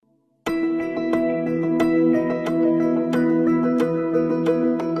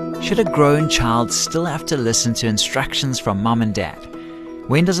Should a grown child still have to listen to instructions from mom and dad?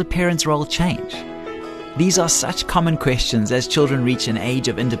 When does a parent's role change? These are such common questions as children reach an age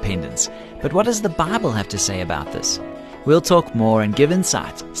of independence. But what does the Bible have to say about this? We'll talk more and give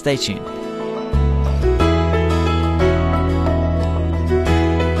insight. Stay tuned.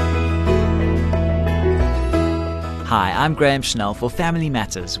 Hi, I'm Graham Schnell for Family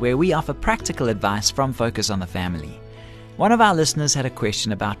Matters, where we offer practical advice from Focus on the Family. One of our listeners had a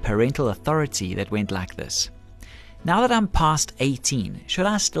question about parental authority that went like this. Now that I'm past 18, should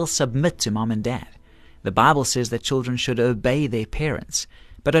I still submit to mom and dad? The Bible says that children should obey their parents,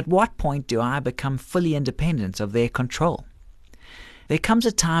 but at what point do I become fully independent of their control? There comes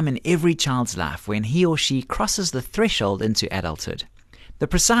a time in every child's life when he or she crosses the threshold into adulthood. The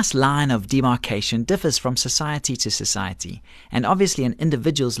precise line of demarcation differs from society to society, and obviously an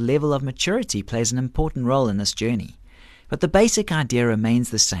individual's level of maturity plays an important role in this journey. But the basic idea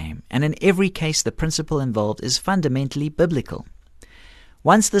remains the same, and in every case the principle involved is fundamentally biblical.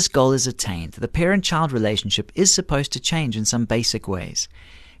 Once this goal is attained, the parent-child relationship is supposed to change in some basic ways.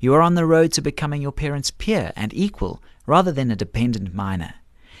 You are on the road to becoming your parent's peer and equal, rather than a dependent minor.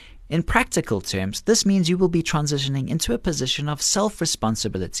 In practical terms, this means you will be transitioning into a position of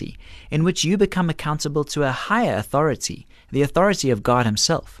self-responsibility, in which you become accountable to a higher authority, the authority of God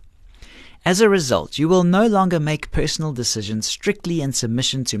Himself. As a result, you will no longer make personal decisions strictly in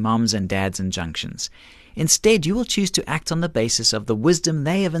submission to mom's and dad's injunctions. Instead, you will choose to act on the basis of the wisdom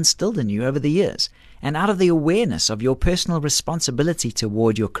they have instilled in you over the years, and out of the awareness of your personal responsibility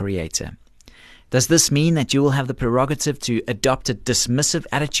toward your Creator. Does this mean that you will have the prerogative to adopt a dismissive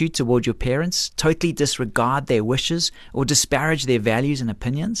attitude toward your parents, totally disregard their wishes, or disparage their values and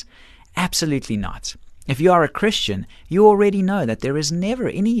opinions? Absolutely not. If you are a Christian, you already know that there is never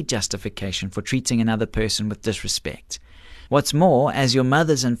any justification for treating another person with disrespect. What's more, as your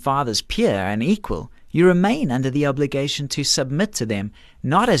mother's and father's peer and equal, you remain under the obligation to submit to them,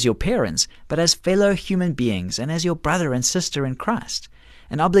 not as your parents, but as fellow human beings and as your brother and sister in Christ.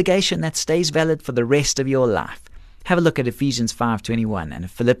 An obligation that stays valid for the rest of your life. Have a look at Ephesians 5:21 and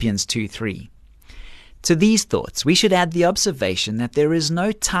Philippians 2:3. To these thoughts, we should add the observation that there is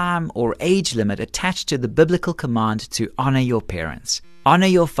no time or age limit attached to the biblical command to honor your parents. Honor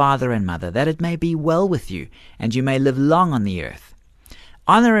your father and mother, that it may be well with you, and you may live long on the earth.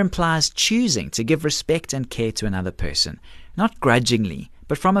 Honor implies choosing to give respect and care to another person, not grudgingly,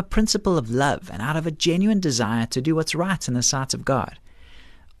 but from a principle of love and out of a genuine desire to do what's right in the sight of God.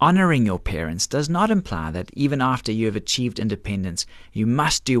 Honoring your parents does not imply that even after you have achieved independence, you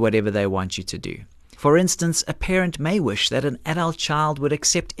must do whatever they want you to do. For instance, a parent may wish that an adult child would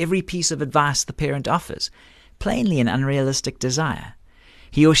accept every piece of advice the parent offers, plainly an unrealistic desire.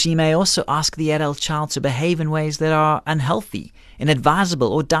 He or she may also ask the adult child to behave in ways that are unhealthy,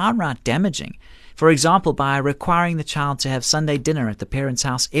 inadvisable, or downright damaging. For example, by requiring the child to have Sunday dinner at the parent's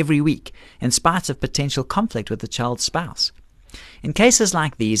house every week, in spite of potential conflict with the child's spouse. In cases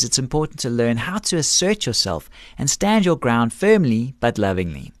like these, it's important to learn how to assert yourself and stand your ground firmly but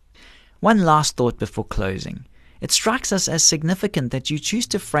lovingly. One last thought before closing. It strikes us as significant that you choose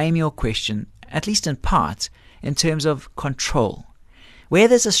to frame your question, at least in part, in terms of control. Where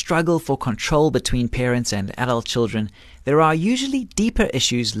there's a struggle for control between parents and adult children, there are usually deeper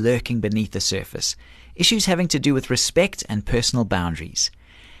issues lurking beneath the surface, issues having to do with respect and personal boundaries.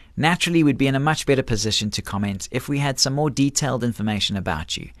 Naturally, we'd be in a much better position to comment if we had some more detailed information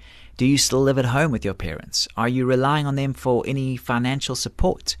about you. Do you still live at home with your parents? Are you relying on them for any financial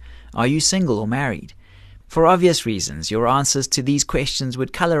support? Are you single or married? For obvious reasons, your answers to these questions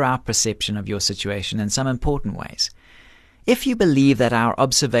would color our perception of your situation in some important ways. If you believe that our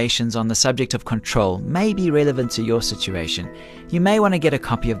observations on the subject of control may be relevant to your situation, you may want to get a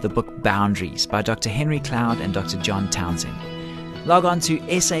copy of the book Boundaries by Dr. Henry Cloud and Dr. John Townsend. Log on to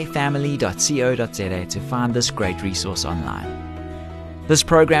safamily.co.za to find this great resource online. This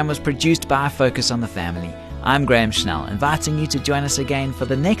program was produced by Focus on the Family. I'm Graham Schnell, inviting you to join us again for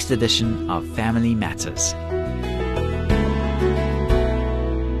the next edition of Family Matters.